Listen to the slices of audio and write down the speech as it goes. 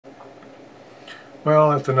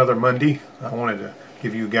Well, it's another Monday. I wanted to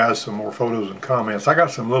give you guys some more photos and comments. I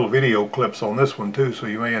got some little video clips on this one too, so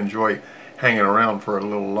you may enjoy hanging around for a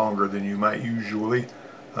little longer than you might usually.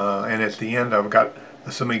 And at the end I've got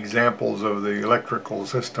some examples of the electrical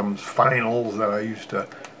systems finals that I used to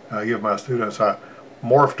give my students. I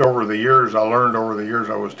morphed over the years, I learned over the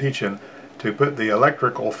years I was teaching to put the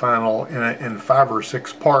electrical final in 5 or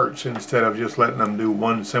 6 parts instead of just letting them do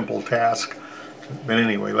one simple task. But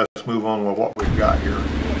anyway, let's move on with what we've got here.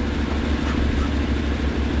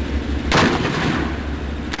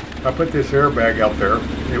 I put this airbag out there.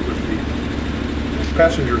 It was the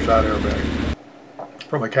passenger side airbag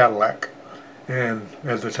from a Cadillac. And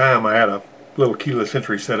at the time I had a little keyless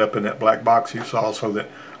entry set up in that black box you saw so that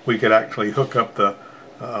we could actually hook up the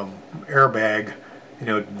airbag,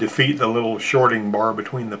 defeat the little shorting bar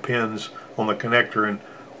between the pins on the connector and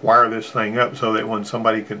wire this thing up so that when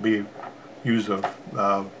somebody could use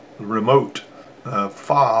a remote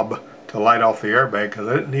fob to light off the airbag, because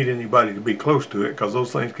I didn't need anybody to be close to it because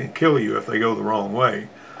those things can kill you if they go the wrong way.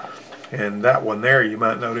 And that one there, you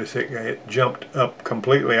might notice it jumped up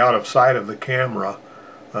completely out of sight of the camera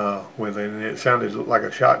and it sounded like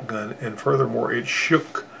a shotgun, and furthermore it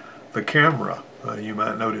shook the camera. You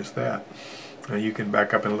might notice that. You can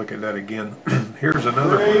back up and look at that again. Here's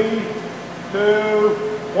another 3, 2,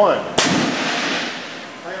 1.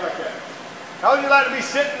 Hang like that. How would you like to be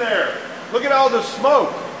sitting there? Look at all the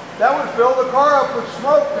smoke. That would fill the car up with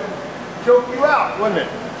smoke and choke you out, wouldn't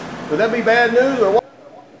it? Would that be bad news or what?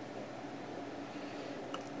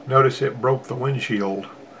 Notice it broke the windshield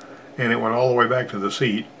and it went all the way back to the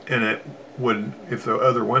seat, and it would, if the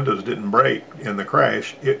other windows didn't break in the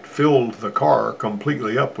crash, it filled the car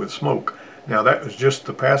completely up with smoke. Now that was just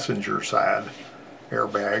the passenger side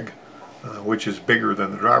airbag, which is bigger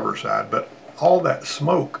than the driver's side, but all that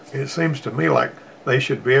smoke, it seems to me like they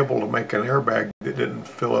should be able to make an airbag that didn't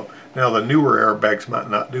fill up. Now the newer airbags might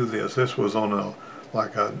not do this. This was on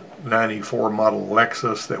like a 94 model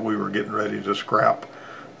Lexus that we were getting ready to scrap,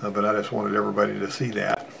 but I just wanted everybody to see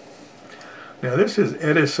that. Now this is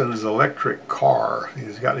Edison's electric car.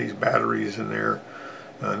 He's got these batteries in there,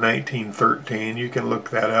 1913. You can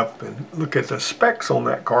look that up and look at the specs on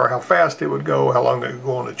that car, how fast it would go, how long it would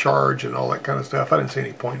go on a charge, and all that kind of stuff. I didn't see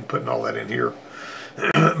any point in putting all that in here.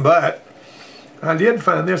 But I did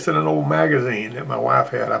find this in an old magazine that my wife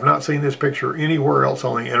had. I've not seen this picture anywhere else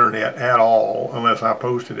on the internet at all, unless I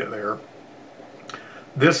posted it there.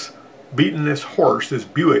 This beating this horse, this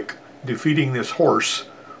Buick defeating this horse,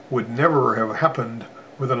 would never have happened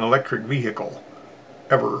with an electric vehicle,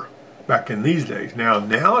 ever, back in these days. Now,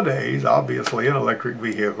 nowadays, obviously, an electric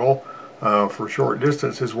vehicle for short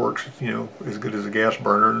distances works, as good as a gas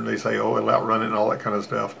burner, and they say, oh, it'll outrun it and all that kind of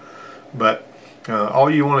stuff. But all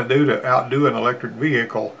you want to do to outdo an electric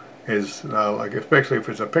vehicle is, like especially if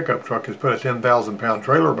it's a pickup truck, is put a 10,000-pound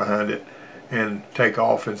trailer behind it and take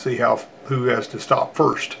off and see who has to stop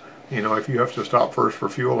first. If you have to stop first for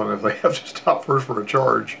fuel and if they have to stop first for a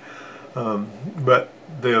charge. But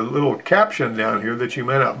the little caption down here that you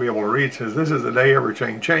may not be able to read says, "This is the day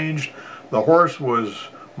everything changed. The horse was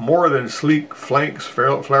more than sleek flanks,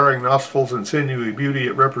 flaring nostrils, and sinewy beauty.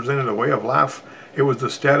 It represented a way of life. It was the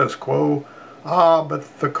status quo. Ah,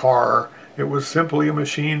 but the car, it was simply a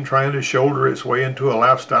machine trying to shoulder its way into a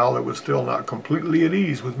lifestyle that was still not completely at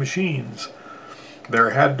ease with machines.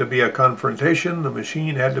 There had to be a confrontation. The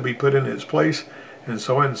machine had to be put in its place. And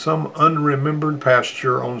so in some unremembered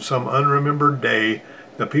pasture on some unremembered day,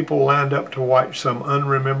 the people lined up to watch some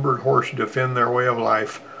unremembered horse defend their way of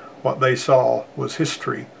life. What they saw was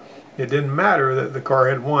history. It didn't matter that the car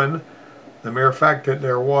had won. The mere fact that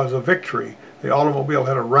there was a victory. The automobile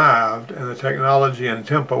had arrived, and the technology and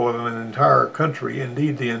tempo of an entire country,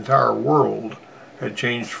 indeed the entire world, had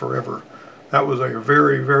changed forever." That was a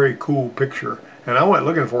very, very cool picture. And I went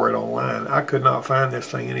looking for it online. I could not find this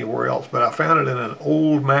thing anywhere else, but I found it in an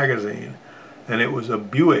old magazine, and it was a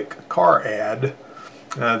Buick car ad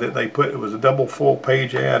that they put. It was a double full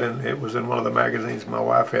page ad, and it was in one of the magazines my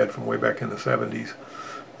wife had from way back in the 70s.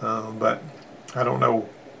 But I don't know,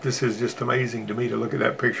 this is just amazing to me to look at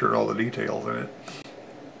that picture and all the details in it.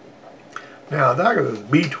 Now, that is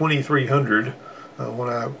B2300 when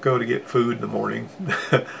I go to get food in the morning.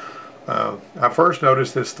 I first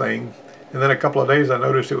noticed this thing, and then a couple of days I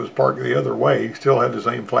noticed it was parked the other way, still had the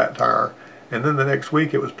same flat tire. And then the next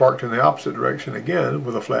week it was parked in the opposite direction again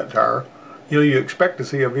with a flat tire. You expect to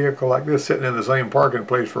see a vehicle like this sitting in the same parking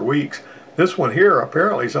place for weeks. This one here,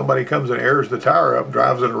 apparently somebody comes and airs the tire up,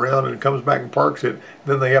 drives it around, and comes back and parks it.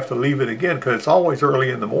 Then they have to leave it again because it's always early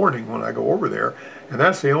in the morning when I go over there, and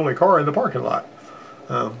that's the only car in the parking lot.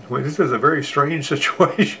 Well, this is a very strange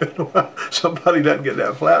situation. Somebody doesn't get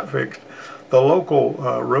that flat fixed. The local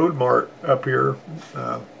Road Mart up here,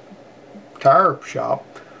 tire shop,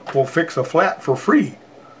 will fix a flat for free.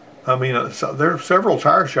 I mean, so there are several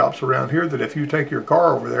tire shops around here that if you take your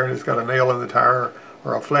car over there and it's got a nail in the tire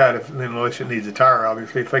or a flat, unless it needs a tire,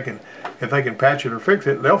 obviously, if they can patch it or fix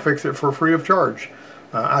it, they'll fix it for free of charge.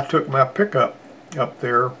 I took my pickup up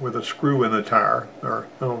there with a screw in the tire, or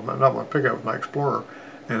no, not my pickup, my Explorer,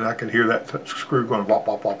 and I could hear that screw going bop,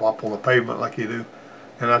 bop, bop, bop on the pavement like you do.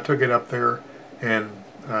 And I took it up there, and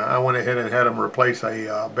I went ahead and had them replace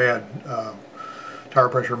a bad tire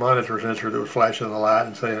pressure monitor sensor that was flashing the light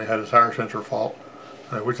and saying it had a tire sensor fault,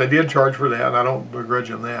 which they did charge for that, and I don't begrudge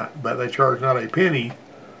them that, but they charged not a penny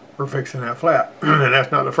for fixing that flat. And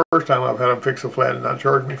that's not the first time I've had them fix a flat and not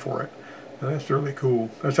charge me for it. And that's really cool.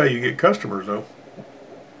 That's how you get customers, though.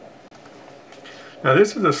 Now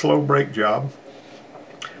this is a slow brake job.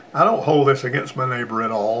 I don't hold this against my neighbor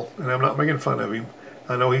at all, and I'm not making fun of him.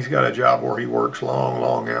 I know he's got a job where he works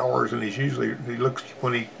long hours, and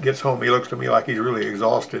when he gets home, he looks to me like he's really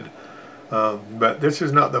exhausted. But this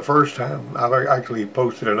is not the first time. I've actually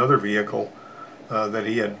posted another vehicle that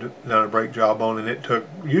he had done a brake job on, and it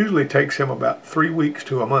usually takes him about 3 weeks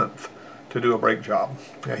to a month to do a brake job.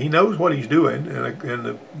 Now, he knows what he's doing, and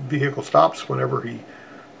the vehicle stops whenever he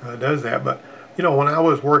does that. But you know, when I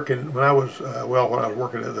was working at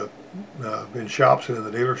the in shops and in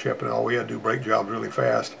the dealership and all, we had to do brake jobs really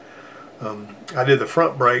fast. I did the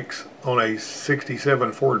front brakes on a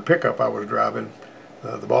 '67 Ford pickup I was driving.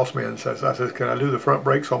 The boss man says, can I do the front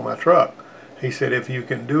brakes on my truck? He said, if you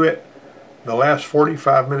can do it the last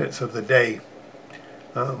 45 minutes of the day,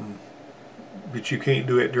 but you can't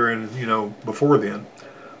do it during, before then.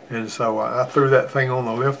 And so I threw that thing on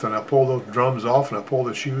the lift, and I pulled those drums off, and I pulled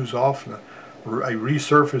the shoes off, and I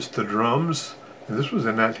resurfaced the drums. And this was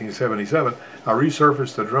in 1977. I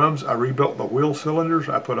resurfaced the drums. I rebuilt the wheel cylinders.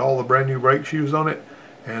 I put all the brand new brake shoes on it.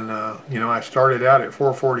 And, I started out at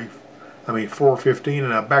 4:15,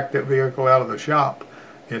 and I backed that vehicle out of the shop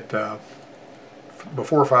at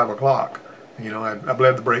before 5 o'clock. I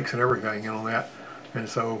bled the brakes and everything on that. And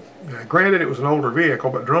so, granted, it was an older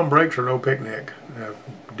vehicle, but drum brakes are no picnic.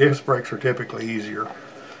 Disc brakes are typically easier.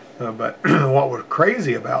 But what was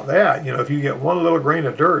crazy about that, if you get one little grain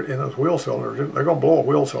of dirt in those wheel cylinders, they're going to blow a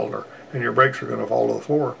wheel cylinder, and your brakes are going to fall to the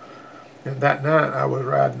floor. And that night, I was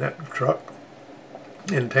riding that truck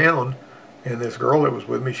in town, and this girl that was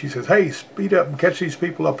with me, she says, hey, speed up and catch these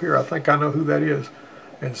people up here. I think I know who that is.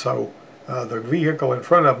 And so the vehicle in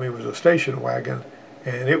front of me was a station wagon,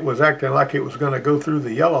 and it was acting like it was going to go through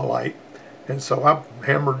the yellow light. And so I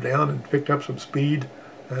hammered down and picked up some speed,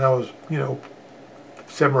 and I was,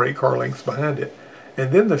 7 or 8 car lengths behind it.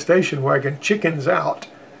 And then the station wagon chickens out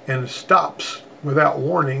and stops without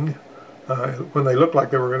warning when they looked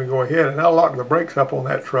like they were going to go ahead. And I locked the brakes up on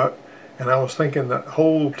that truck, and I was thinking the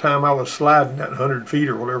whole time I was sliding that 100 feet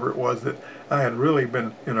or whatever it was that I had really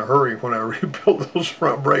been in a hurry when I rebuilt those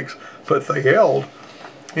front brakes, but they held.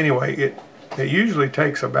 Anyway, it usually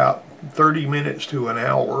takes about 30 minutes to an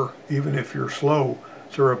hour, even if you're slow,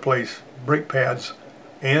 to replace brake pads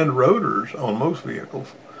and rotors on most vehicles.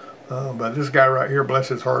 But this guy right here, bless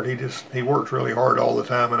his heart, he works really hard all the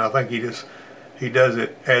time, and I think he does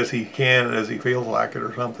it as he can and as he feels like it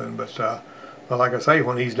or something. But like I say,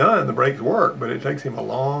 when he's done, the brakes work, but it takes him a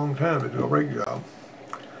long time to do a brake job.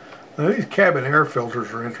 Now, these cabin air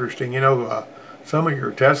filters are interesting. Some of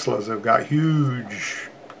your Teslas have got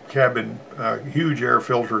huge air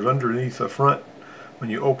filters underneath the front. When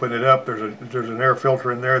you open it up, there's an air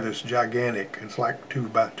filter in there that's gigantic. It's like 2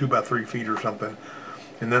 by 3 feet or something.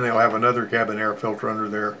 And then they'll have another cabin air filter under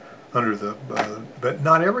there, but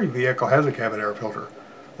not every vehicle has a cabin air filter.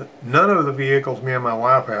 None of the vehicles me and my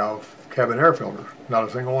wife have cabin air filters. Not a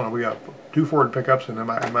single one. We have 2 Ford pickups in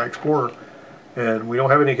my Explorer, and we don't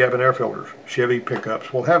have any cabin air filters. Chevy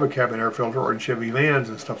pickups will have a cabin air filter, or in Chevy vans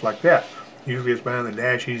and stuff like that. Usually it's behind the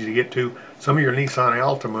dash, easy to get to. Some of your Nissan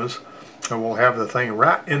Altimas will have the thing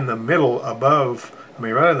right in the middle above,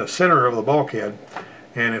 right in the center of the bulkhead.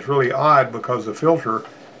 And it's really odd because the filter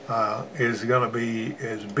is going to be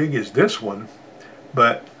as big as this one,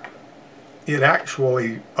 but it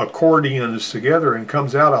actually accordions together and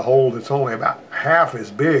comes out a hole that's only about half as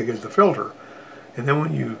big as the filter. And then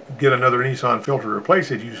when you get another Nissan filter to replace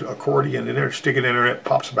it, you accordion in there, stick it in there, and it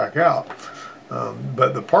pops back out.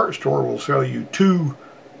 But the parts store will sell you 2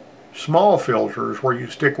 small filters where you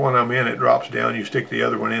stick one of them in, it drops down, you stick the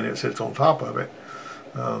other one in, it sits on top of it.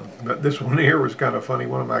 But this one here was kind of funny.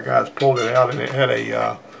 One of my guys pulled it out, and it had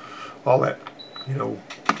all that,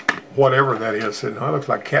 whatever that is. It looks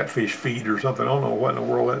like catfish feed or something. I don't know what in the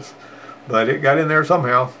world that's, but it got in there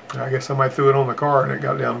somehow. I guess somebody threw it on the car and it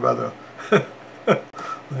got down by the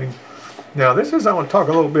thing. Now this is, I want to talk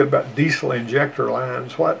a little bit about diesel injector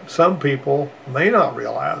lines. What some people may not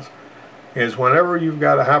realize is whenever you've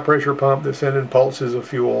got a high pressure pump that's sending pulses of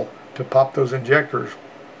fuel to pop those injectors,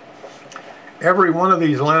 every one of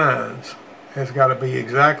these lines has got to be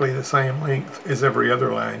exactly the same length as every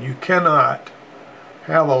other line. You cannot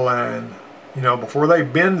have a line, you know, before they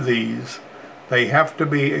bend these, they have to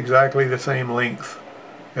be exactly the same length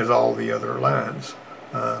as all the other lines.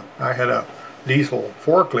 I had a diesel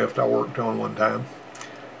forklift I worked on one time,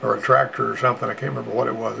 or a tractor or something, I can't remember what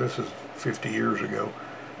it was. This is 50 years ago.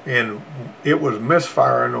 And it was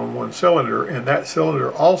misfiring on one cylinder, and that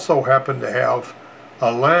cylinder also happened to have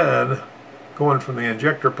a line going from the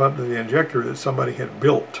injector pump to the injector that somebody had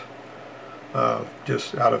built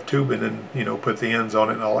just out of tubing, and, you know, put the ends on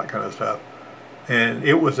it and all that kind of stuff. And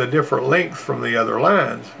it was a different length from the other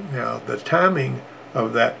lines. Now the timing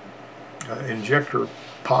of that injector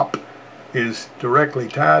pop is directly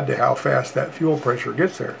tied to how fast that fuel pressure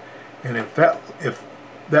gets there. And if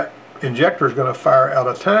that injector is going to fire out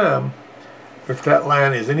of time if that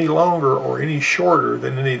line is any longer or any shorter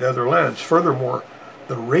than any of the other lines. Furthermore,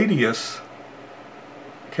 the radius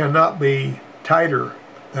cannot be tighter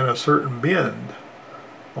than a certain bend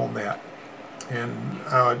on that. And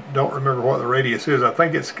I don't remember what the radius is. I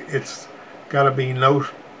think it's got to be no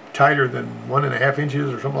tighter than 1.5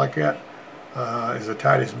 inches or something like that. Is the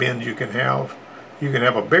tightest bend you can have. You can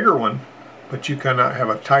have a bigger one, but you cannot have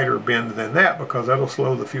a tighter bend than that, because that'll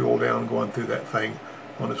slow the fuel down going through that thing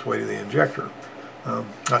on its way to the injector.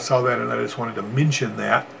 I saw that and I just wanted to mention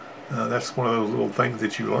that. That's one of those little things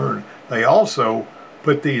that you learn. They also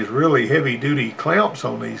put these really heavy duty clamps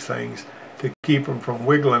on these things to keep them from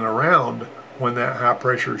wiggling around when that high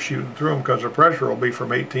pressure is shooting through them, because the pressure will be from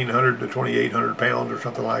 1,800 to 2,800 pounds or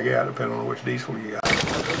something like that, depending on which diesel you got.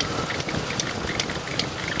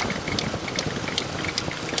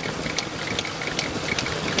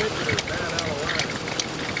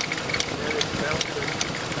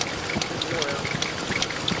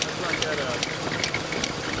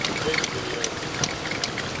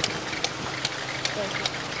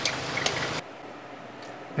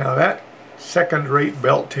 Now that second-rate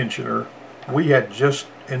belt tensioner, we had just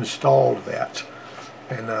installed that.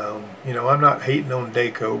 And you know, I'm not hating on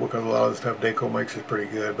Daco, because a lot of the stuff Daco makes is pretty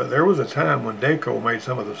good, but there was a time when Daco made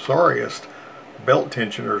some of the sorriest belt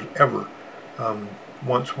tensioners ever.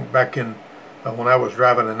 Once back in, when I was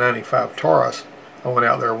driving a 95 Taurus, I went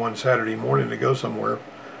out there one Saturday morning to go somewhere,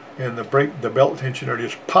 and the belt tensioner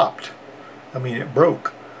just popped. I mean, it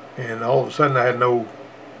broke, and all of a sudden I had no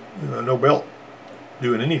belt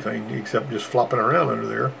doing anything except just flopping around under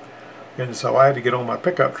there. And so I had to get on my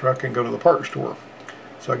pickup truck and go to the parts store.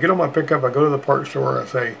 So I get on my pickup, I go to the parts store, I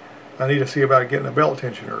say, I need to see about getting a belt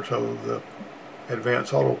tensioner. So the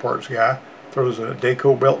Advanced Auto Parts guy throws a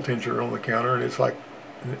Daco belt tensioner on the counter, and it's like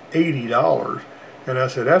 $80. And I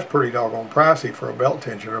said, that's pretty doggone pricey for a belt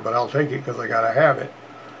tensioner, but I'll take it because I gotta have it.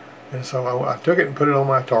 And so I took it and put it on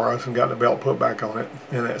my Taurus and got the belt put back on it,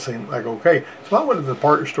 and that seemed like okay. So I went to the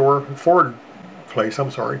parts store, Ford place,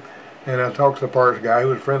 I'm sorry, and I talked to the parts guy who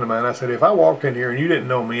was a friend of mine. I said, if I walked in here and you didn't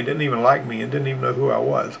know me and didn't even like me and didn't even know who I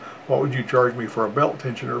was, what would you charge me for a belt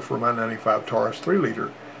tensioner for my 95 Taurus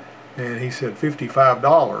 3-liter? And he said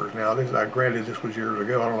 $55. Now this, granted this was years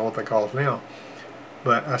ago, I don't know what they cost now,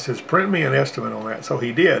 but I says, print me an estimate on that. So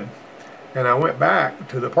he did, and I went back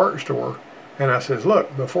to the parts store and I says,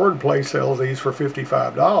 look, the Ford place sells these for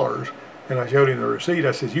 $55, and I showed him the receipt.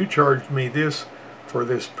 I says, you charged me this for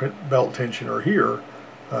this belt tensioner here,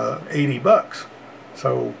 80 bucks.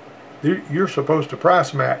 So you're supposed to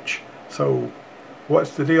price match. So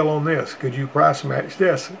what's the deal on this? Could you price match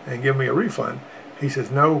this and give me a refund? He says,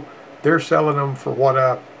 no, they're selling them for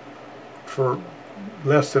for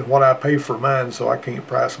less than what I pay for mine, so I can't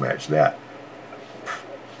price match that.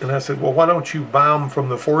 And I said, well, why don't you buy them from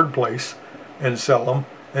the Ford place and sell them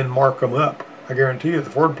and mark them up? I guarantee you the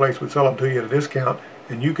Ford place would sell them to you at a discount,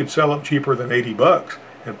 and you could sell them cheaper than 80 bucks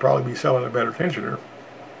and probably be selling a better tensioner.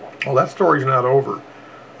 Well, that story's not over.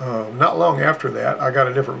 Not long after that, I got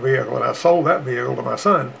a different vehicle, and I sold that vehicle to my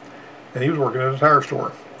son, and he was working at a tire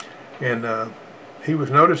store. And he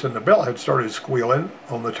was noticing the belt had started squealing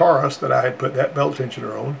on the Taurus that I had put that belt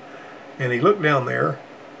tensioner on, and he looked down there.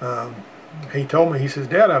 He told me, he says,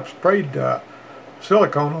 Dad, I've sprayed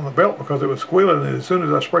silicone on the belt because it was squealing, and as soon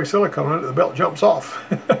as I spray silicone on it, the belt jumps off.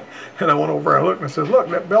 And I went over, I looked, and I said, look,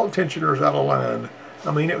 that belt tensioner's out of line.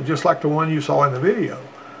 I mean, it was just like the one you saw in the video.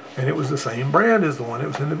 and it was the same brand as the one that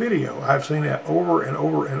was in the video. I've seen that over and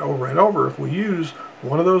over and over and over. If we use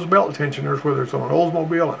one of those belt tensioners, whether it's on an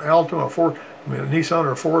Oldsmobile, an Altima, a Ford, a Nissan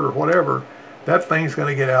or a Ford or whatever, that thing's going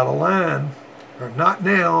to get out of line. Or not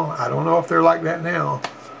now. I don't know if they're like that now,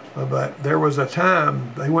 but there was a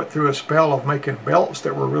time they went through a spell of making belts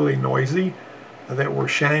that were really noisy, that were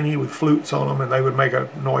shiny with flutes on them, and they would make a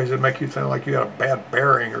noise that make you sound like you had a bad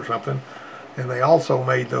bearing or something. And they also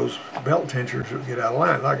made those belt tensioners that get out of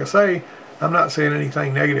line. Like I say, I'm not saying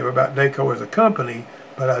anything negative about Dayco as a company,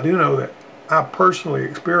 but I do know that I personally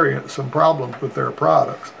experienced some problems with their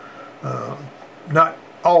products. Not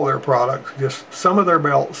all their products, just some of their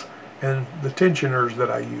belts and the tensioners that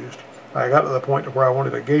I used. I got to the point where I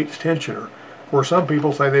wanted a Gates tensioner. Where some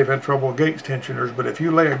people say they've had trouble with Gates tensioners, but if you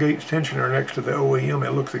lay a Gates tensioner next to the OEM,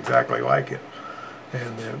 it looks exactly like it.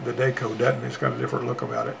 And the Dayco doesn't. It's got a different look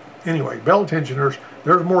about it. Anyway, belt tensioners,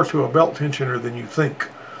 there's more to a belt tensioner than you think.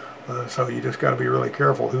 So you just got to be really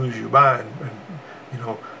careful whose you buy. And, you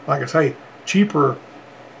know, like I say, cheaper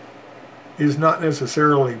is not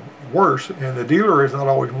necessarily worse, and the dealer is not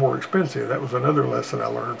always more expensive. That was another lesson I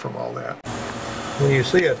learned from all that. When you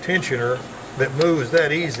see a tensioner that moves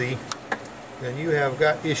that easy, then you have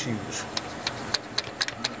got issues.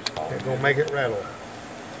 It's going to make it rattle.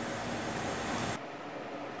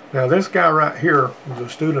 Now this guy right here was a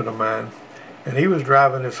student of mine, and he was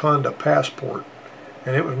driving his Honda Passport,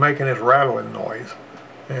 and it was making this rattling noise.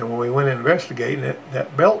 And when we went investigating it,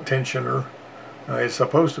 that belt tensioner is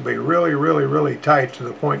supposed to be really, really, really tight to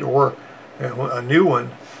the point where a new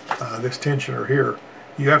one, this tensioner here,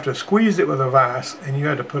 you have to squeeze it with a vise, and you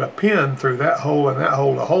have to put a pin through that hole and that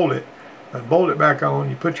hole to hold it, and bolt it back on.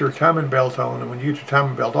 You put your timing belt on, and when you get your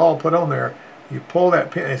timing belt all put on there, you pull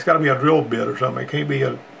that pin. It's got to be a drill bit or something. It can't be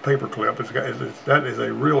a paper clip. That is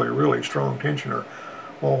a really, really strong tensioner.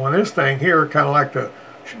 Well, when this thing here, kind of like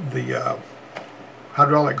the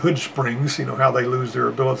hydraulic hood springs, you know how they lose their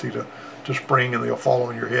ability to spring and they'll fall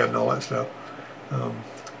on your head and all that stuff.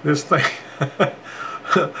 This thing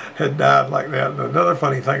had died like that. And another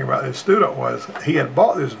funny thing about this student was he had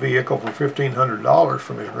bought this vehicle for $1,500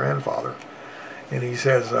 from his grandfather. And he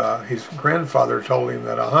says his grandfather told him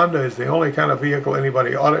that a Honda is the only kind of vehicle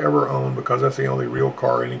anybody ought to ever own because that's the only real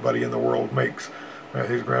car anybody in the world makes.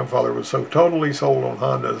 His grandfather was so totally sold on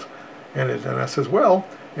Hondas. And I says, well,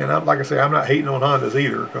 and like I say, I'm not hating on Hondas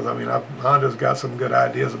either, because I mean, Honda's got some good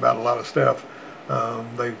ideas about a lot of stuff.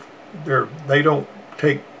 They don't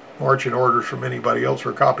take marching orders from anybody else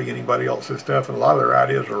or copy anybody else's stuff, and a lot of their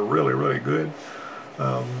ideas are really, really good.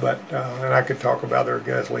 And I could talk about their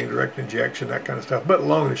gasoline direct injection, that kind of stuff. But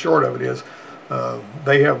long and short of it is,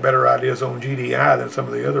 they have better ideas on GDI than some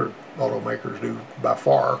of the other automakers do by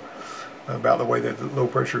far about the way that the low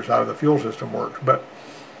pressure side of the fuel system works. But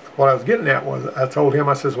what I was getting at was, I told him,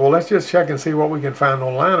 I says, well, let's just check and see what we can find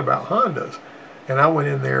online about Hondas. And I went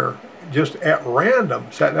in there just at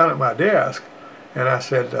random, sat down at my desk, and I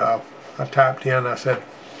said, I typed in, I said,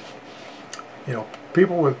 you know,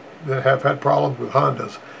 people that have had problems with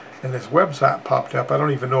Hondas, and this website popped up. I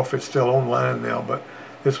don't even know if it's still online now, but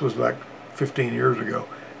this was like 15 years ago,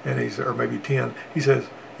 and or maybe 10. He says,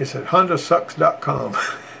 it said HondaSucks.com,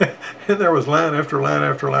 and there was line after line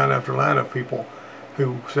after line after line of people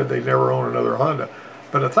who said they'd never own another Honda.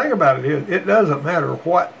 But the thing about it is, it doesn't matter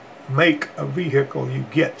what make of vehicle you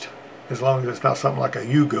get, as long as it's not something like a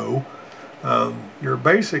Yugo. You're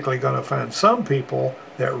basically going to find some people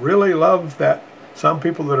that really love that, some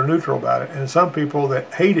people that are neutral about it, and some people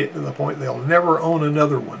that hate it to the point they'll never own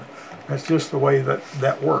another one. That's just the way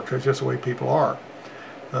that works. That's just the way people are.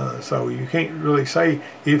 So you can't really say,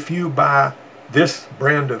 if you buy this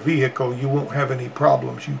brand of vehicle, you won't have any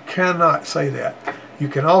problems. You cannot say that. You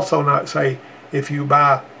can also not say, if you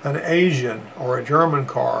buy an Asian or a German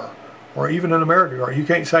car, or even an American car, you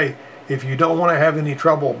can't say, if you don't want to have any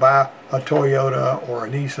trouble, buy a Toyota or a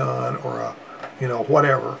Nissan or a, you know,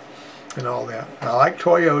 whatever, and all that. I like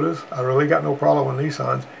Toyotas. I really got no problem with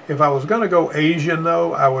Nissans. If I was going to go Asian,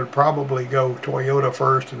 though, I would probably go Toyota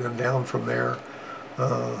first and then down from there.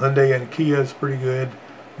 Hyundai and Kia is pretty good,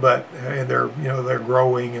 but and they're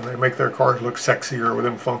growing, and they make their cars look sexier with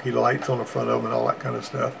them funky lights on the front of them and all that kind of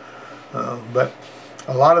stuff. But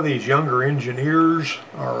a lot of these younger engineers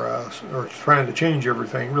are trying to change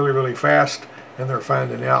everything really, really fast, and they're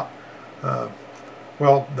finding out.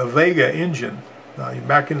 Well, the Vega engine,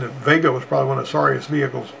 back in the Vega was probably one of the sorriest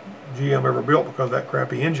vehicles GM ever built because of that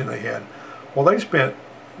crappy engine they had. Well, they spent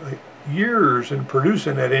years in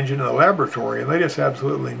producing that engine in the laboratory, and they just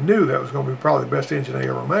absolutely knew that was going to be probably the best engine they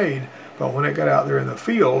ever made. But when it got out there in the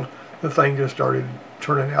field, the thing just started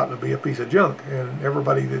turning out to be a piece of junk, and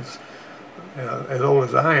everybody that's as old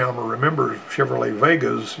as I am, or remembers Chevrolet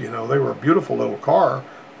Vegas, you know, they were a beautiful little car,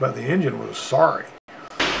 but the engine was sorry.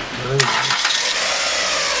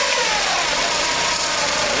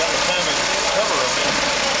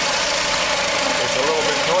 It's a little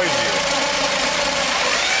bit noisier.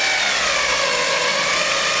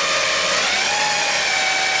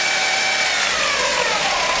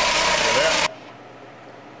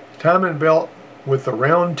 Timing belt with the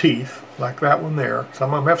round teeth, like that one there.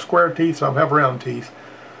 Some of them have square teeth, some have round teeth.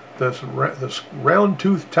 This round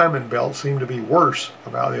tooth timing belt seem to be worse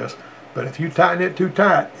about this, but if you tighten it too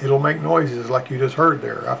tight, it'll make noises like you just heard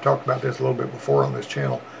there. I've talked about this a little bit before on this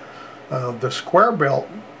channel. The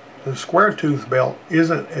square tooth belt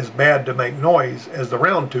isn't as bad to make noise as the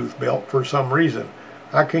round tooth belt for some reason.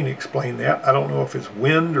 I can't explain that. I don't know if it's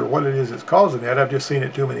wind or what it is that's causing that. I've just seen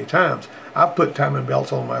it too many times. I've put timing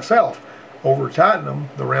belts on myself, over tighten them,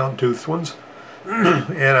 the round toothed ones,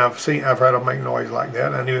 and I've heard them make noise like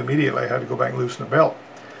that. I knew immediately I had to go back and loosen the belt.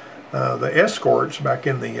 The Escorts back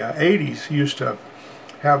in the 80s used to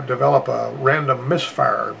develop a random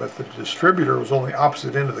misfire, but the distributor was on the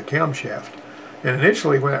opposite end of the camshaft. And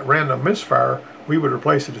initially, when that random misfire, we would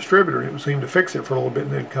replace the distributor, and it would seem to fix it for a little bit,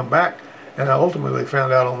 and then come back. And I ultimately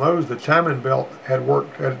found out on those the timing belt had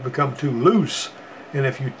become too loose, and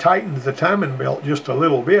if you tightened the timing belt just a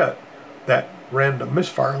little bit, that random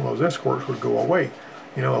misfire on those Escorts would go away.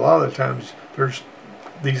 You know, a lot of the times there's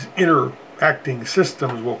these interacting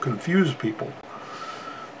systems will confuse people.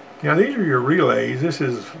 Now these are your relays. This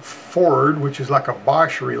is Ford, which is like a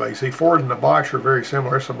Bosch relay. See, Ford and the Bosch are very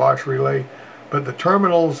similar. It's a Bosch relay, but the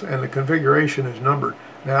terminals and the configuration is numbered.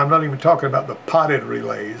 Now I'm not even talking about the potted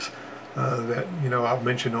relays that, you know, I've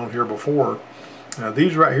mentioned on here before.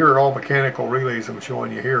 These right here are all mechanical relays I'm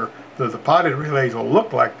showing you here. The potted relays will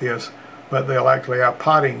look like this, but they'll actually have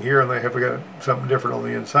potting here, and they have got something different on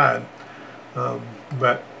the inside.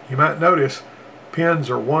 But you might notice pins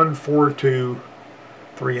are 1, 4, 2,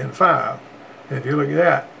 3, and 5. And if you look at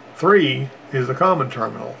that, 3 is the common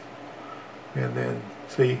terminal. And then,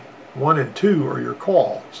 see, 1 and 2 are your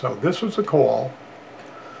coil. So this was the coil.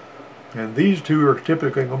 And these two are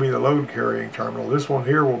typically going to be the load carrying terminal. This one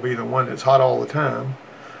here will be the one that's hot all the time.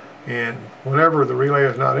 And whenever the relay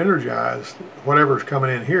is not energized, whatever's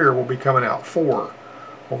coming in here will be coming out 4.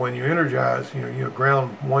 Well, when you energize, you know,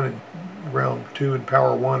 ground 1 and ground 2 and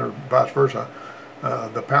power 1, or vice versa,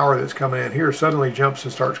 the power that's coming in here suddenly jumps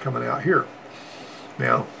and starts coming out here.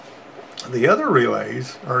 Now, the other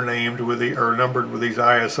relays are numbered with these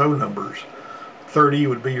ISO numbers. 30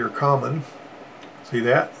 would be your common. See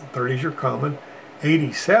that? 30 is your common.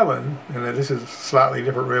 87, and this is a slightly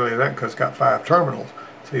different relay than that because it's got 5 terminals.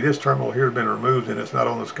 See, this terminal here has been removed and it's not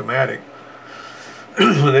on the schematic.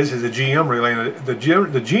 This is a GM relay.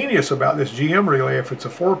 The genius about this GM relay, if it's a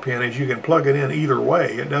 4-pin, is you can plug it in either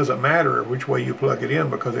way. It doesn't matter which way you plug it in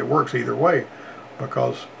because it works either way.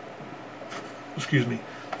 Because, excuse me,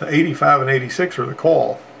 the 85 and 86 are the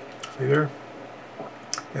coil. See there?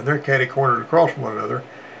 And they're catty-cornered across from one another.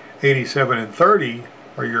 87 and 30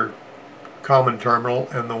 are your common terminal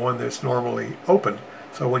and the one that's normally open.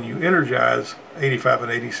 So when you energize 85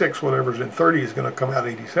 and 86, whatever's in 30 is going to come out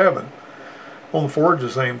 87. On the Ford's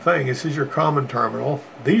the same thing. This is your common terminal.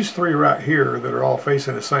 These 3 right here that are all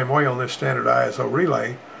facing the same way on this standard ISO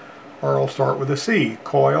relay are all start with a C.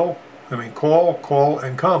 Coil, and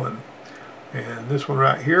common. And this one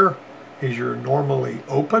right here is your normally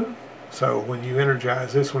open. So when you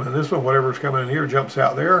energize this one and this one, whatever's coming in here jumps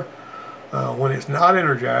out there. When it's not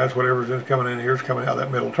energized, whatever's coming in here is coming out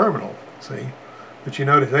that middle terminal. See? But you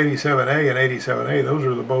notice 87A and 87A, those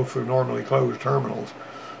are both the normally closed terminals.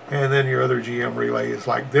 And then your other GM relay is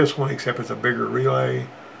like this one, except it's a bigger relay.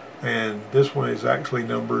 And this one is actually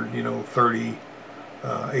numbered, you know, 30,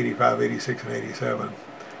 85, 86, and 87.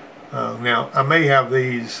 Now, I may have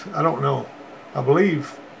these, I don't know. I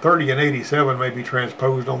believe 30 and 87 may be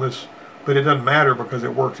transposed on this, but it doesn't matter because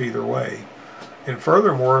it works either way. And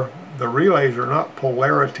furthermore, the relays are not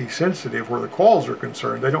polarity sensitive where the coils are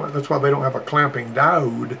concerned. That's why they don't have a clamping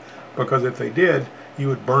diode, because if they did, you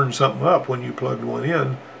would burn something up when you plugged one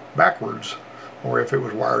in backwards, or if it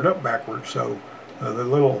was wired up backwards. So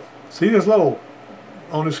see this little,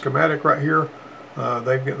 on the schematic right here,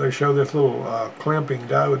 they show this little clamping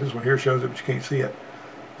diode. This one here shows it, but you can't see it.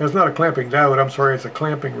 That's not a clamping diode, I'm sorry, it's a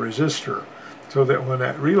clamping resistor. So that when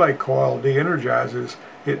that relay coil de-energizes,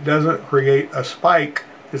 it doesn't create a spike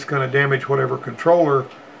that's going to damage whatever controller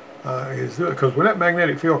is doing. Because when that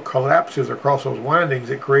magnetic field collapses across those windings,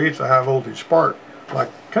 it creates a high voltage spark, kind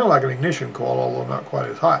of like an ignition coil, although not quite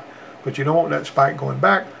as hot. But you don't want that spike going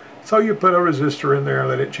back, so you put a resistor in there and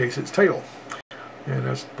let it chase its tail. And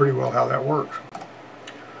that's pretty well how that works.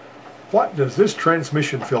 What does this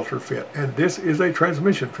transmission filter fit? And this is a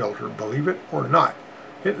transmission filter, believe it or not.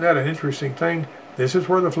 Isn't that an interesting thing? This is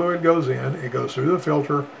where the fluid goes in, it goes through the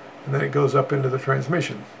filter, and then it goes up into the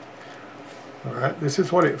transmission. All right, this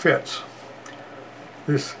is what it fits.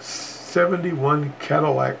 This 71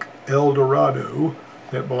 Cadillac Eldorado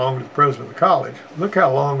that belonged to the president of the college. Look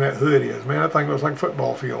how long that hood is, man. That thing looks like a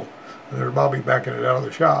football field. And there's Bobby backing it out of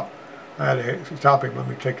the shop. I had to stop him, let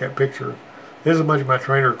me take that picture. There's a bunch of my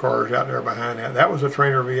trainer cars out there behind that. That was a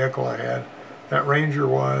trainer vehicle I had. That Ranger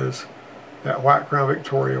was. That white Crown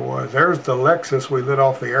Victoria was. There's the Lexus we lit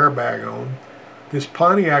off the airbag on. This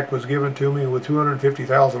Pontiac was given to me with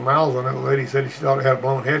 250,000 miles on it. The lady said she thought it had a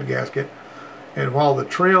blown head gasket. And while the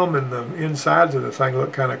trim and the insides of the thing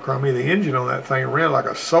looked kind of crummy, the engine on that thing ran like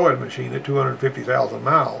a sewing machine at 250,000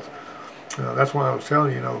 miles. That's why I was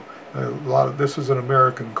telling you, a lot of this is an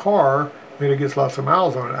American car. It gets lots of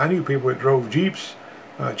miles on it. I knew people that drove Jeeps,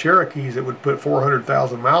 Cherokees, that would put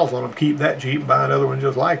 400,000 miles on them, keep that Jeep and buy another one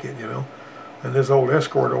just like it, And this old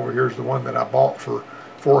Escort over here is the one that I bought for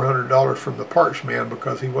 $400 from the parts man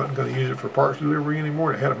because he wasn't going to use it for parts delivery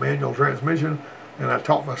anymore. It had a manual transmission, and I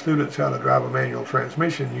taught my students how to drive a manual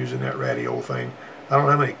transmission using that ratty old thing. I don't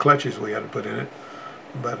know how many clutches we had to put in it,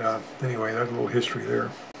 but anyway, there's a little history there.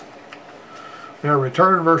 Now,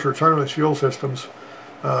 return versus returnless fuel systems.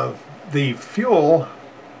 The fuel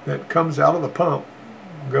that comes out of the pump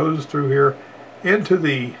goes through here into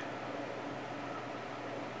the,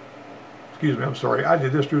 excuse me, I'm sorry, I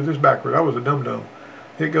did this backward. I was a dum-dum.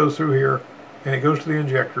 It goes through here and it goes to the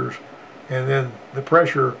injectors, and then the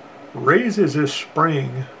pressure raises this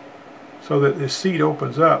spring so that this seat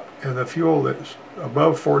opens up and the fuel that's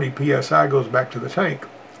above 40 psi goes back to the tank,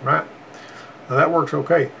 right? Now that works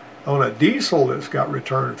okay. On a diesel that's got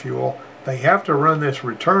return fuel, they have to run this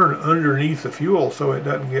return underneath the fuel so it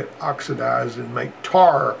doesn't get oxidized and make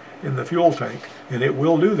tar in the fuel tank, and it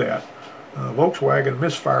will do that. Volkswagen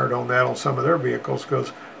misfired on that on some of their vehicles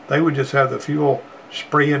because they would just have the fuel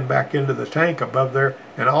spraying back into the tank above there,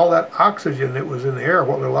 and all that oxygen that was in the air,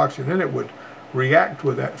 what little oxygen in it, would react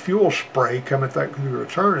with that fuel spray coming back through the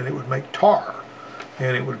return, and it would make tar,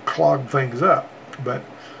 and it would clog things up. But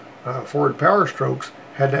Ford Power Strokes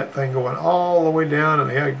had that thing going all the way down, and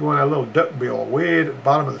they had it going a little duckbill way at the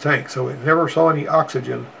bottom of the tank, so it never saw any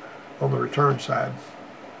oxygen on the return side.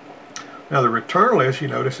 Now the returnless, you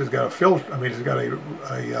notice, has got a filter. I mean, it's got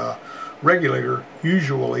a regulator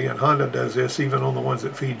usually, and Honda does this even on the ones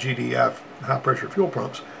that feed GDF high pressure fuel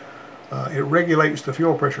pumps. It regulates the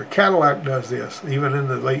fuel pressure. Cadillac does this even in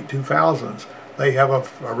the late 2000s. They have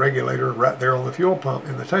a regulator right there on the fuel pump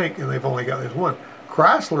in the tank, and they've only got this one.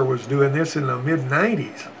 Chrysler was doing this in the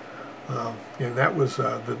mid-90s, and that was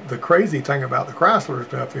the crazy thing about the Chrysler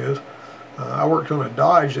stuff is I worked on a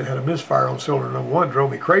Dodge that had a misfire on cylinder number 1. Drove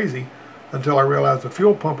me crazy until I realized the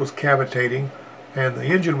fuel pump was cavitating and the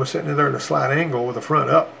engine was sitting in there at a slight angle with the front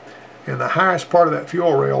up, and the highest part of that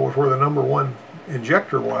fuel rail was where the number 1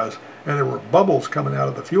 injector was, and there were bubbles coming out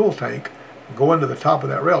of the fuel tank going to the top of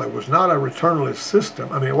that rail. It was not a returnless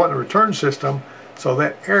system. I mean, it wasn't a return system, so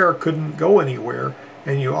that air couldn't go anywhere,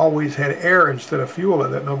 and you always had air instead of fuel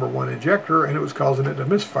at that number 1 injector, and it was causing it to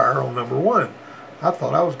misfire on number 1. I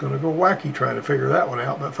thought I was going to go wacky trying to figure that one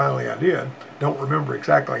out, but finally I did. Don't remember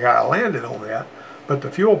exactly how I landed on that, but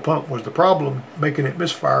the fuel pump was the problem, making it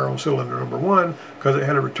misfire on cylinder number 1 because it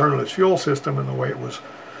had a returnless fuel system and the way it was.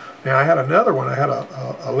 Now I had another one. I had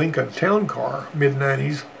a Lincoln Town Car,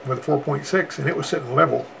 mid-90s, with a 4.6, and it was sitting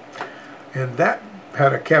level, and that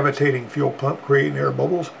had a cavitating fuel pump creating air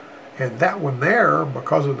bubbles, and that one there,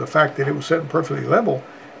 because of the fact that it was sitting perfectly level,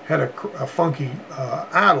 had a funky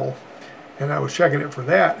idle, and I was checking it for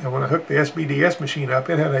that, and when I hooked the SBDS machine up,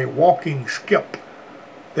 it had a walking skip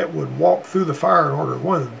that would walk through the fire in order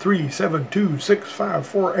 1, 3, 7, 2, 6, 5,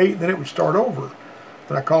 4, 8, and then it would start over.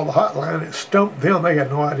 And I called the hotline, it stumped them, they had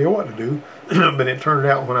no idea what to do, but it turned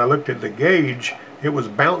out when I looked at the gauge, it was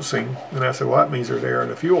bouncing, and I said, well, that means there's air in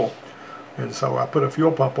the fuel. And so I put a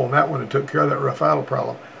fuel pump on that one and took care of that rough idle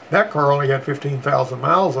problem. That car only had 15,000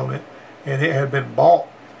 miles on it, and it had been bought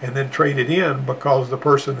and then traded in because the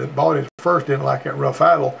person that bought it first didn't like that rough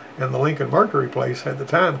idle, and the Lincoln Mercury place at the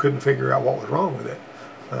time couldn't figure out what was wrong with it.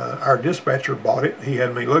 Our dispatcher bought it, he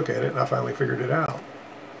had me look at it, and I finally figured it out.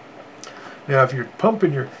 Now if you're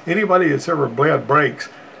pumping anybody that's ever bled brakes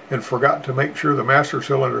and forgot to make sure the master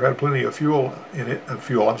cylinder had plenty of fuel in it,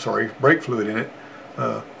 brake fluid in it,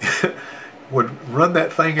 would run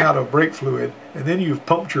that thing out of brake fluid, and then you've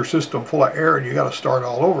pumped your system full of air and you got to start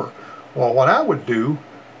all over. Well, what I would do,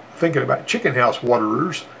 thinking about chicken house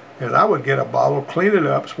waterers, is I would get a bottle, clean it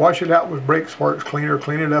up, wash it out with brake sparks cleaner,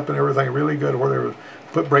 clean it up and everything really good, where there was,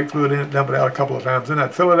 put brake fluid in it, dump it out a couple of times, then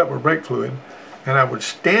I'd fill it up with brake fluid, and I would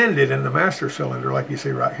stand it in the master cylinder like you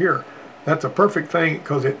see right here. That's a perfect thing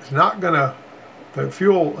because it's not gonna, the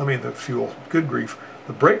fuel, good grief,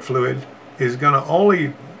 the brake fluid is gonna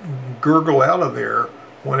only gurgle out of there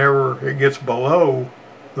whenever it gets below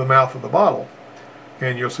the mouth of the bottle.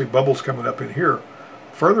 And you'll see bubbles coming up in here.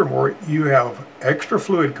 Furthermore, you have extra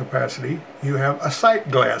fluid capacity. You have a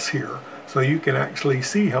sight glass here, so you can actually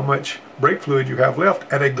see how much brake fluid you have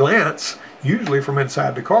left at a glance, usually from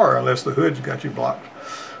inside the car, unless the hood's got you blocked.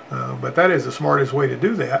 But that is the smartest way to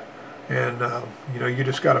do that. And you know, you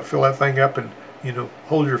just got to fill that thing up and, you know,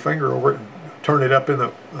 hold your finger over it and turn it up in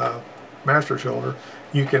the master cylinder.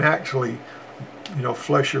 You can actually, you know,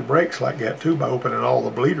 flush your brakes like that too by opening all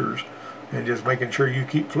the bleeders and just making sure you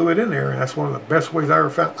keep fluid in there. And that's one of the best ways I ever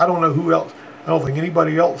found. I don't know who else, I don't think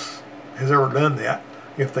anybody else has ever done that.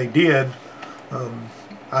 If they did,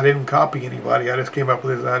 I didn't copy anybody. I just came up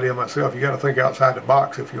with this idea myself. You got to think outside the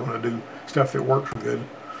box if you want to do stuff that works good.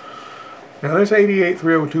 Now this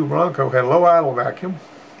 88-302 Bronco had low idle vacuum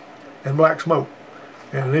and black smoke.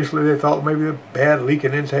 And initially they thought maybe a bad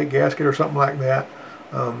leaking intake gasket or something like that.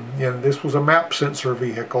 And this was a map sensor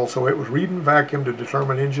vehicle, so it was reading vacuum to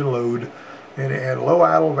determine engine load, and it had low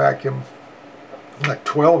idle vacuum, like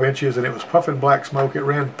 12 inches, and it was puffing black smoke. It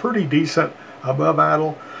ran pretty decent above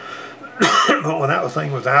idle, but when that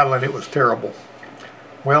thing was idling, it was terrible.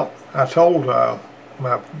 Well, I told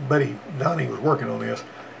my buddy Donnie was working on this,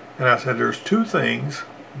 and I said there's two things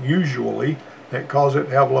usually that cause it to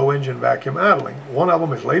have low engine vacuum idling. One of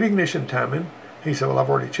them is late ignition timing. He said, well, I've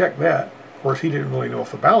already checked that. Of course, he didn't really know if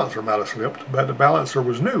the balancer might have slipped, but the balancer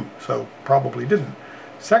was new, so probably didn't.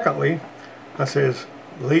 Secondly, I says,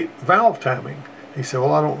 late valve timing. He said,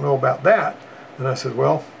 well, I don't know about that. And I said,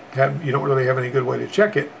 well, you don't really have any good way to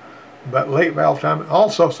check it, but late valve timing.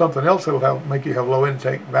 Also, something else that will make you have low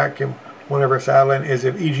intake vacuum whenever it's idling is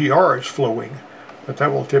if EGR is flowing. But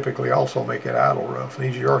that will typically also make it idle rough.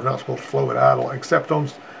 And EGR is not supposed to flow at idle, except on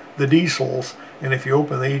the diesels. And if you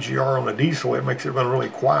open the EGR on the diesel, it makes it run really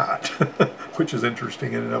quiet, which is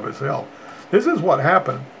interesting in and of itself. This is what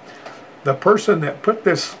happened. The person that put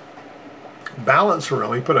this balancer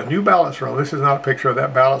on, he put a new balancer on, this is not a picture of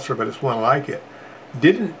that balancer, but it's one like it,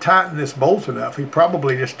 didn't tighten this bolt enough. He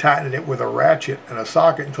probably just tightened it with a ratchet and a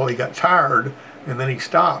socket until he got tired, and then he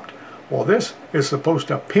stopped. Well, this is supposed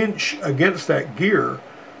to pinch against that gear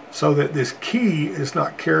so that this key is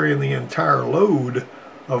not carrying the entire load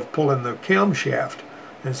of pulling the camshaft.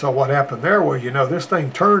 And so what happened there was, you know, this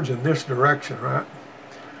thing turns in this direction, right?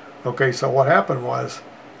 Okay, so what happened was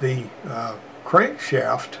the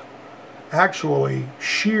crankshaft actually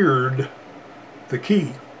sheared the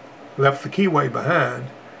key, left the keyway behind,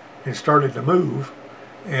 and started to move,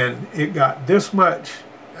 and it got this much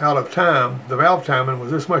out of time. The valve timing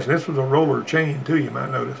was this much, and this was a roller chain too, you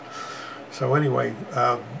might notice. So anyway,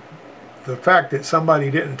 the fact that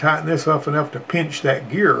somebody didn't tighten this up enough to pinch that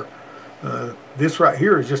gear, this right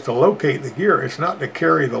here is just to locate the gear. It's not to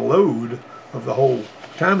carry the load of the whole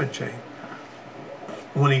timing chain.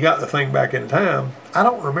 When he got the thing back in time, I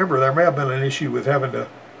don't remember, there may have been an issue with having to,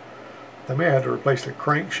 they may have had to replace the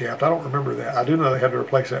crankshaft. I don't remember that. I do know they had to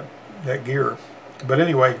replace that gear. But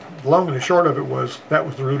anyway, long and the short of it was, that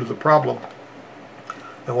was the root of the problem.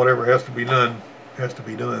 And whatever has to be done there.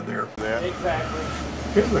 Exactly.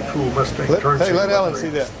 Here's a cool Mustang turn Hey, signal let Alan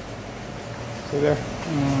upgrade. see that. See there?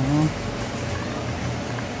 Mm-hmm.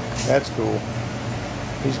 That's cool.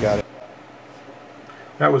 He's got it.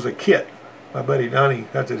 That was a kit. My buddy Donnie,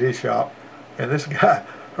 that's at his shop. And this guy,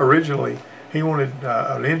 originally, he wanted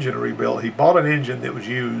an engine rebuilt. He bought an engine that was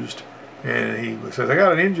used, and he says, I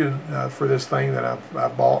got an engine for this thing that I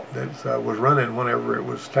bought that was running whenever it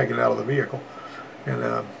was taken out of the vehicle.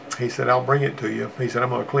 And he said, I'll bring it to you. He said, I'm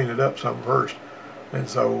going to clean it up some first. And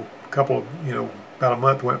so a couple of, about a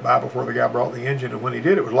month went by before the guy brought the engine, and when he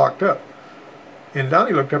did, it was locked up. And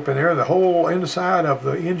Donnie looked up in there, the whole inside of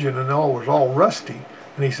the engine and all was all rusty.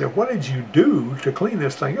 And he said, what did you do to clean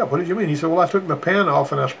this thing up? What did you mean? He said, well, I took the pan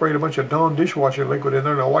off and I sprayed a bunch of Dawn dishwasher liquid in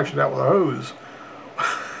there and I washed it out with a hose.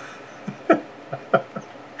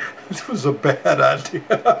 This was a bad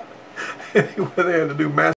idea. Anyway, they had to do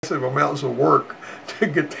massive amounts of work to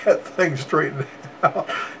get that thing straightened out.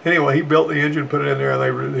 Anyway, he built the engine, put it in there,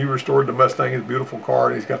 and he restored the Mustang, his beautiful car,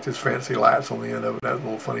 and he's got this fancy lights on the end of it. That's a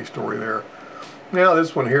little funny story there. Now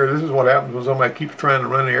this one here, this is what happens when somebody keeps trying to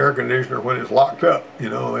run the air conditioner when it's locked up. They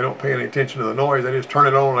don't pay any attention to the noise. They just turn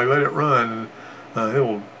it on and they let it run, and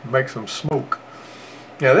it'll make some smoke.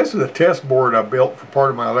 Now this is a test board I built for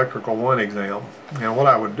part of my Electrical 1 exam. Now what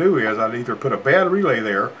I would do is I'd either put a bad relay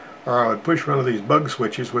there, or I would push one of these bug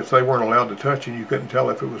switches, which they weren't allowed to touch and you couldn't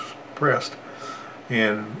tell if it was pressed.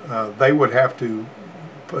 And they would have to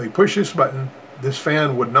push this button, this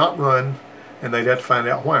fan would not run, and they'd have to find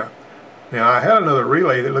out why. Now I had another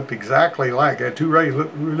relay that looked exactly like, I had two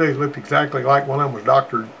relays looked exactly like, one of them was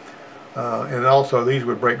doctored, and also these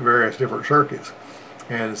would break various different circuits.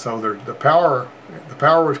 And so the power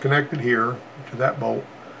was connected here to that bolt,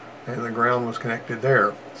 and the ground was connected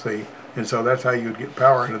there, see? And so that's how you would get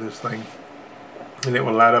power into this thing. And it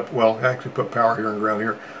would light up, well, actually put power here and ground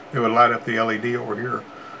here, it would light up the LED over here.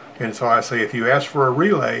 And so I say if you ask for a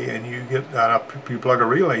relay and you get if you plug a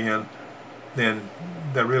relay in, then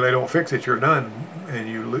the relay don't fix it, you're done, and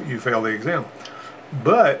you fail the exam.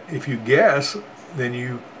 But if you guess, then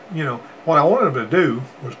you know, what I wanted them to do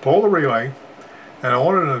was pull the relay, and I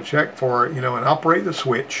wanted them to check for, and operate the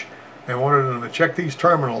switch, and I wanted them to check these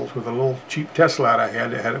terminals with a little cheap test light I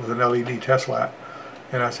had that was an LED test light.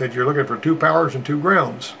 And I said, you're looking for 2 powers and 2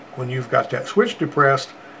 grounds. When you've got that switch depressed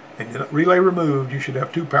and the relay removed, you should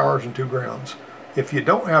have 2 powers and 2 grounds. If you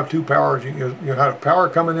don't have 2 powers, you have power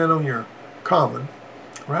coming in on your common,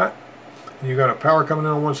 right? And you got a power coming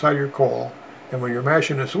in on one side of your coil, and when you're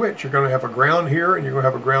mashing the switch, you're going to have a ground here, and you're going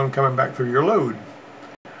to have a ground coming back through your load.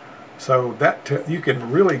 So that you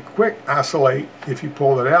can really quick isolate if you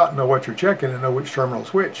pull it out and know what you're checking and know which terminal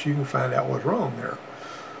switch. You can find out what's wrong there.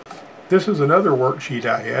 This is another worksheet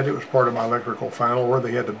I had. It was part of my electrical final where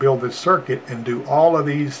they had to build this circuit and do all of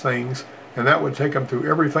these things, and that would take them through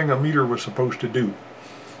everything a meter was supposed to do.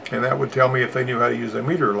 And that would tell me if they knew how to use a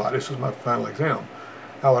meter or not. This was my final exam.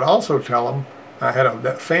 I would also tell them, I had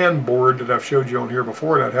that fan board that I've showed you on here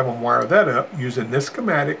before, and I'd have them wire that up using this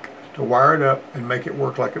schematic to wire it up and make it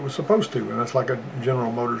work like it was supposed to. And that's like a General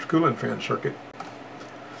Motors cooling fan circuit.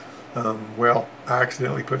 Well, I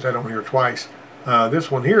accidentally put that on here twice. This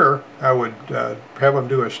one here, I would have them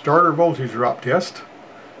do a starter voltage drop test,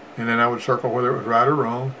 and then I would circle whether it was right or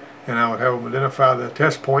wrong, and I would have them identify the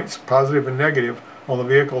test points, positive and negative, on the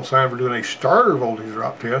vehicle sign for doing a starter voltage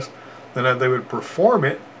drop test. Then they would perform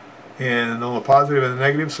it, and on the positive and the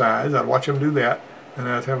negative sides, I'd watch them do that, and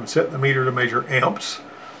I'd have them set the meter to measure amps,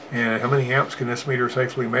 and how many amps can this meter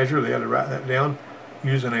safely measure. They had to write that down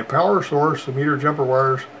using a power source, the meter jumper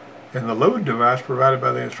wires, and the load device provided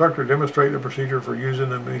by the instructor. Demonstrate the procedure for using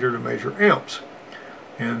the meter to measure amps.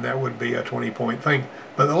 And that would be a 20-point thing.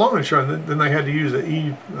 But the long and short, then they had to use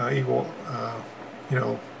the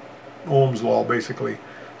Ohm's law basically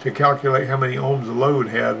to calculate how many ohms the load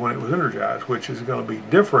had when it was energized, which is going to be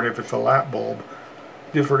different if it's a light bulb,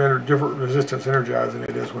 different resistance energized than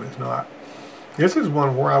it is when it's not. This is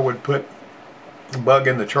one where I would put a bug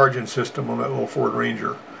in the charging system on that little Ford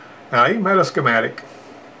Ranger. Now I even had a schematic,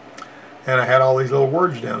 and I had all these little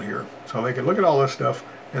words down here, so they could look at all this stuff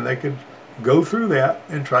and they could go through that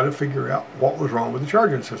and try to figure out what was wrong with the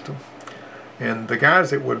charging system. And the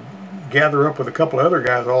guys that would gather up with a couple of other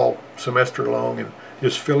guys all semester long and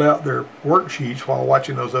just fill out their worksheets while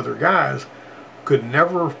watching those other guys could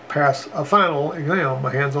never pass a final exam, a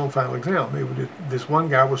hands-on final exam. This one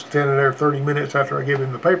guy was standing there 30 minutes after I gave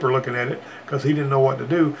him the paper looking at it because he didn't know what to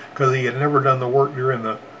do because he had never done the work during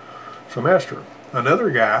the semester. Another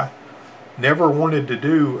guy never wanted to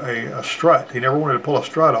do a strut. He never wanted to pull a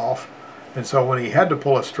strut off. And so when he had to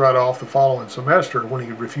pull a strut off the following semester, when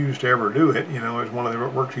he refused to ever do it, it was one of the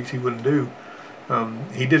worksheets he wouldn't do.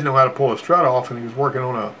 He didn't know how to pull a strut off, and he was working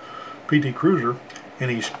on a PT Cruiser, and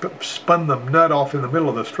he spun the nut off in the middle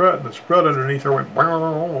of the strut, and the strut underneath there went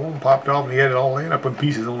popped off, and he had it all laying up in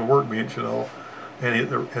pieces on the workbench and all. And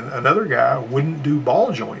another guy wouldn't do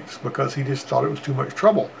ball joints because he just thought it was too much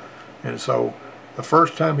trouble. And so the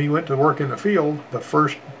first time he went to work in the field, the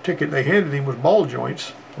first ticket they handed him was ball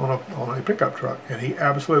joints on a pickup truck, and he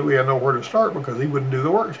absolutely had nowhere to start because he wouldn't do the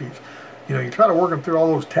worksheets. You try to work them through all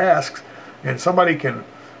those tasks, and somebody can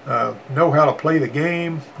know how to play the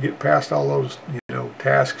game, get past all those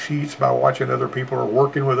task sheets by watching other people or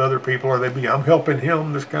working with other people, or I'm helping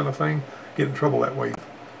him, this kind of thing, get in trouble that way.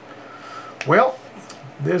 Well,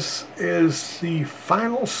 this is the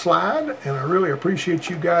final slide, and I really appreciate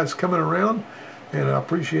you guys coming around, and I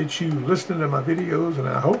appreciate you listening to my videos, and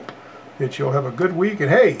I hope that you'll have a good week. And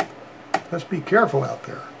hey, let's be careful out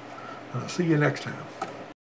there. I'll see you next time.